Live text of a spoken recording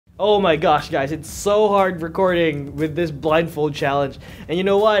Oh my gosh, guys, it's so hard recording with this blindfold challenge. And you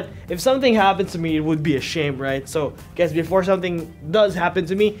know what? If something happens to me, it would be a shame, right? So, guys, before something does happen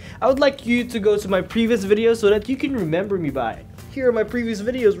to me, I would like you to go to my previous videos so that you can remember me by. Here are my previous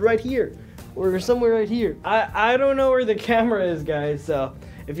videos right here. Or somewhere right here. I don't know where the camera is, guys, so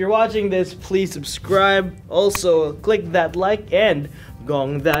if you're watching this, please subscribe. Also, click that like and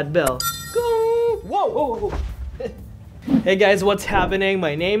gong that bell. Gong! Whoa, whoa, whoa. Hey guys, what's happening?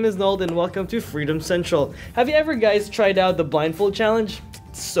 My name is Nold and welcome to Freedom Central. Have you ever guys tried out the blindfold challenge?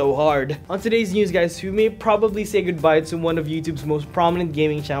 It's so hard. On today's news, guys, we may probably say goodbye to one of YouTube's most prominent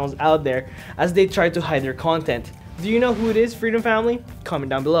gaming channels out there as they try to hide their content. Do you know who it is, Freedom Family? Comment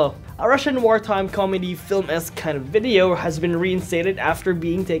down below. A Russian wartime comedy film-esque kind of video has been reinstated after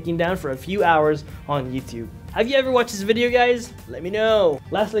being taken down for a few hours on YouTube. Have you ever watched this video, guys? Let me know.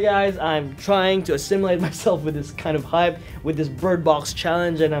 Lastly, guys, I'm trying to assimilate myself with this kind of hype, with this Birdbox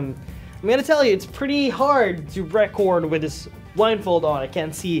challenge, and I'm gonna tell you, it's pretty hard to record with this blindfold on. I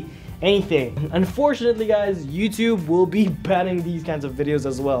can't see anything. Unfortunately, guys, YouTube will be banning these kinds of videos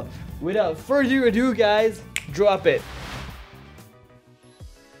as well. Without further ado, guys, drop it.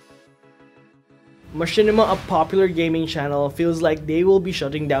 Machinima, a popular gaming channel, feels like they will be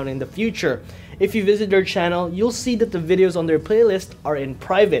shutting down in the future. If you visit their channel, you'll see that the videos on their playlist are in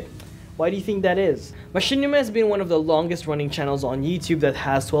private. Why do you think that is? Machinima has been one of the longest running channels on YouTube that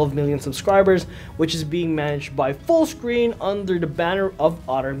has 12 million subscribers, which is being managed by Fullscreen under the banner of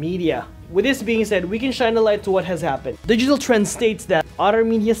Otter Media. With this being said, we can shine a light to what has happened. Digital Trend states that Otter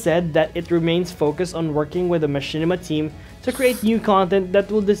Media said that it remains focused on working with the Machinima team to create new content that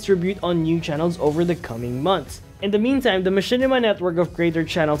will distribute on new channels over the coming months. In the meantime, the Machinima network of creator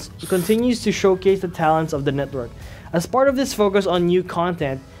channels continues to showcase the talents of the network. As part of this focus on new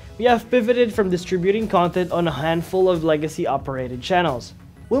content, we have pivoted from distributing content on a handful of legacy operated channels.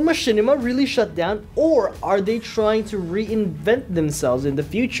 Will Machinima really shut down, or are they trying to reinvent themselves in the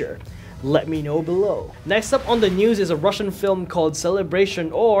future? Let me know below. Next up on the news is a Russian film called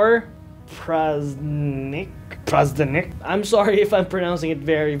Celebration or Prazdnik. I'm sorry if I'm pronouncing it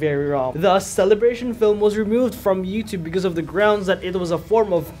very wrong. The Celebration film was removed from YouTube because of the grounds that it was a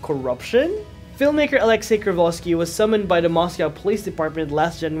form of corruption. Filmmaker Aleksei Kravosky was summoned by the Moscow Police Department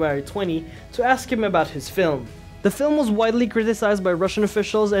last January 20 to ask him about his film. The film was widely criticized by Russian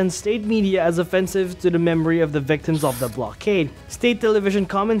officials and state media as offensive to the memory of the victims of the blockade. State television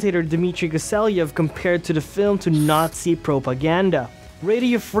commentator Dmitry Gaselyev compared to the film to Nazi propaganda.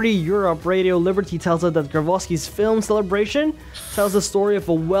 Radio Free Europe Radio Liberty tells us that Kravosky's film Celebration tells the story of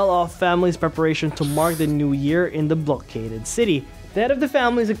a well-off family's preparation to mark the new year in the blockaded city. The head of the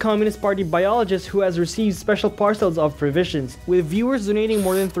family is a Communist Party biologist who has received special parcels of provisions, with viewers donating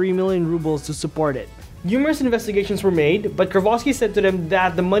more than 3 million rubles to support it. Numerous investigations were made, but Kravosky said to them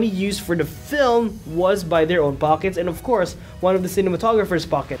that the money used for the film was by their own pockets and of course, one of the cinematographer's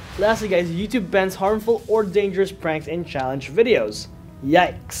pocket. Lastly, guys, YouTube bans harmful or dangerous pranks and challenge videos.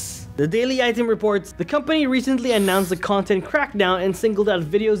 Yikes. The Daily Item reports, the company recently announced a content crackdown and singled out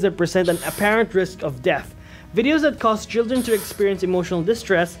videos that present an apparent risk of death, videos that cause children to experience emotional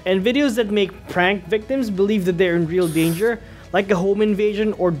distress, and videos that make prank victims believe that they're in real danger, like a home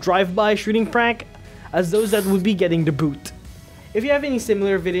invasion or drive-by shooting prank, as those that would be getting the boot. If you have any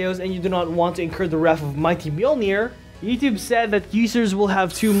similar videos and you do not want to incur the wrath of Mighty Mjolnir, YouTube said that users will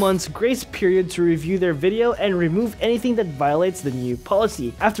have 2 months grace period to review their video and remove anything that violates the new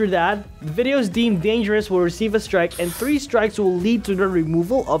policy. After that, videos deemed dangerous will receive a strike and 3 strikes will lead to the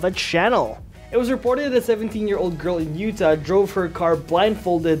removal of a channel. It was reported that a 17-year-old girl in Utah drove her car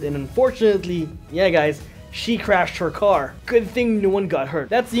blindfolded and unfortunately, yeah guys, she crashed her car. Good thing no one got hurt.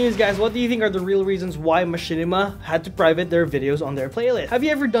 That's the news, guys. What do you think are the real reasons why Machinima had to private their videos on their playlist? Have you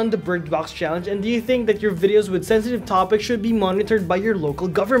ever done the Birdbox challenge, and do you think that your videos with sensitive topics should be monitored by your local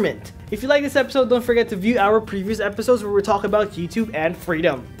government? If you like this episode, don't forget to view our previous episodes where we talk about YouTube and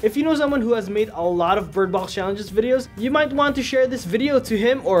freedom. If you know someone who has made a lot of Birdbox challenges videos, you might want to share this video to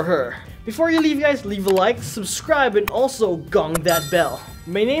him or her. Before you leave, guys, leave a like, subscribe, and also gong that bell.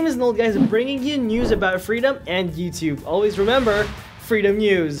 My name is Nold, guys, bringing you news about freedom and YouTube. Always remember, freedom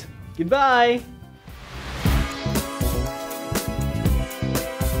news. Goodbye!